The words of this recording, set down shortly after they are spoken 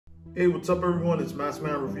Hey, what's up everyone? It's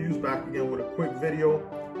Massman Reviews back again with a quick video,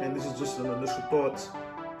 and this is just an initial thoughts.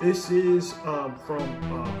 This is from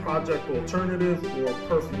Project Alternative or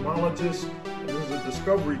Perfumologist, and this is a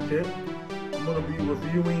discovery kit. I'm going to be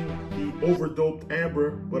reviewing the Overdoped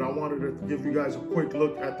Amber, but I wanted to give you guys a quick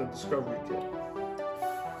look at the discovery kit.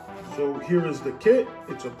 So here is the kit.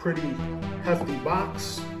 It's a pretty hefty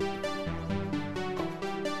box.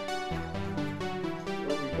 When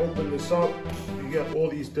we open this up, you get all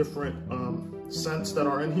these different scents that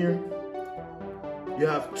are in here. You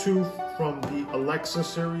have two from the Alexa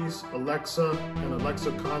series, Alexa and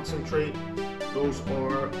Alexa Concentrate. Those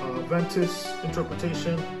are Ventus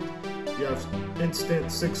Interpretation. You have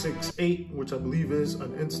Instant 668, which I believe is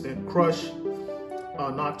an Instant Crush.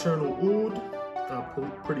 Nocturnal Oud,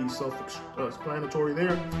 pretty self-explanatory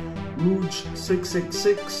there. Rouge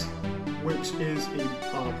 666, which is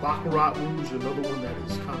a Baccarat Rouge, another one that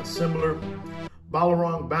is kind of similar.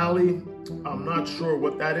 Balarang Bali, I'm not sure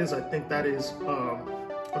what that is. I think that is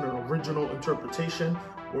an original interpretation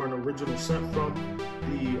or an original scent from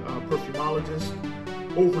the Perfumologist.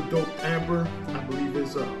 Overdoped Amber, I believe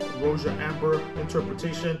is a Roja Amber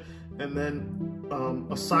interpretation. And then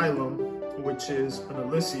Asylum, which is an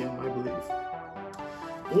Elysium, I believe.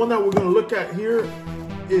 The one that we're going to look at here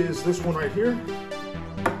is this one right here,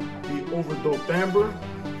 the Overdoped Amber.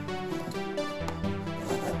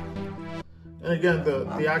 And again,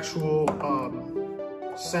 the actual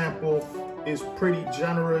sample is pretty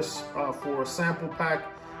generous for a sample pack.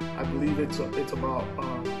 I believe it's about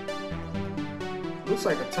looks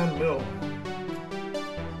like a 10 mil,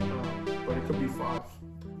 but it could be 5. I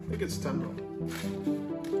think it's 10 mil.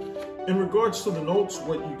 In regards to the notes,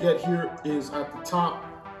 what you get here is at the top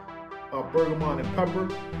bergamot and pepper.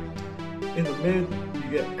 In the mid, you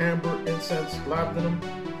get amber, incense, labdanum,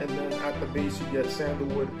 and then at the base you get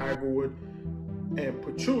sandalwood, agarwood, and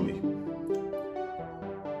patchouli.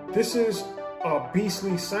 This is a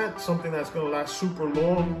beastly scent, something that's going to last super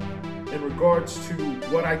long. In regards to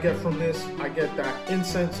what I get from this, I get that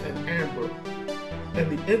incense and amber.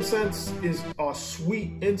 And the incense is a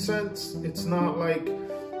sweet incense. It's not like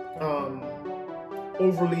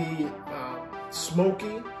overly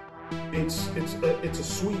smoky. It's a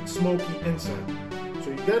sweet, smoky incense. So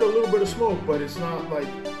you get a little bit of smoke, but it's not like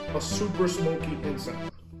a super smoky incense.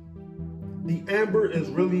 The amber is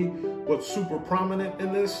really what's super prominent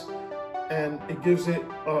in this, and it gives it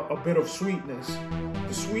a bit of sweetness.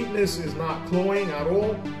 The sweetness is not cloying at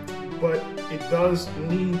all, but it does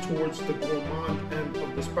lean towards the gourmand end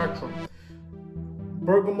of the spectrum.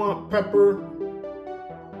 Bergamot, pepper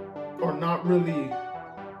are not really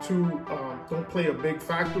don't play a big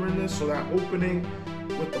factor in this, so that opening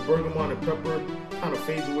with the bergamot and pepper kind of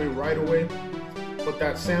fades away right away. But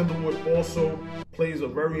that sandalwood also plays a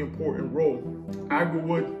very important role.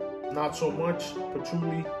 Agarwood, not so much.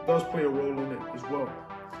 Patchouli does play a role in it as well.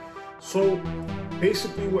 So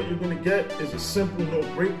basically what you're going to get is a simple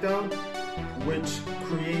note breakdown, which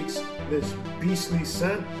creates this beastly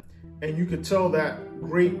scent. And you can tell that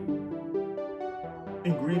great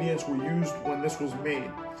ingredients were used when this was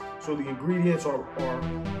made. So the ingredients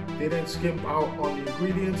they didn't skimp out on the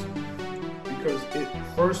ingredients, because it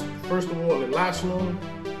first of all, it lasts long.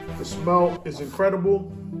 The smell is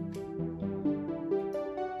incredible.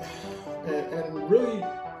 And really,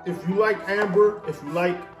 if you like amber, if you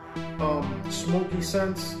like smoky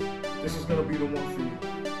scents, this is gonna be the one for you.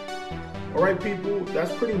 All right, people,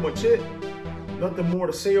 that's pretty much it. Nothing more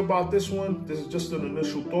to say about this one. This is just an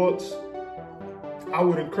initial thoughts. I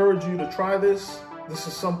would encourage you to try this. This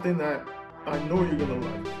is something that I know you're gonna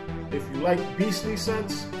like. If you like beastly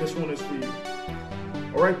scents, this one is for you.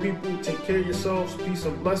 All right, people, take care of yourselves. Peace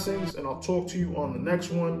and blessings, and I'll talk to you on the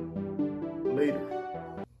next one later.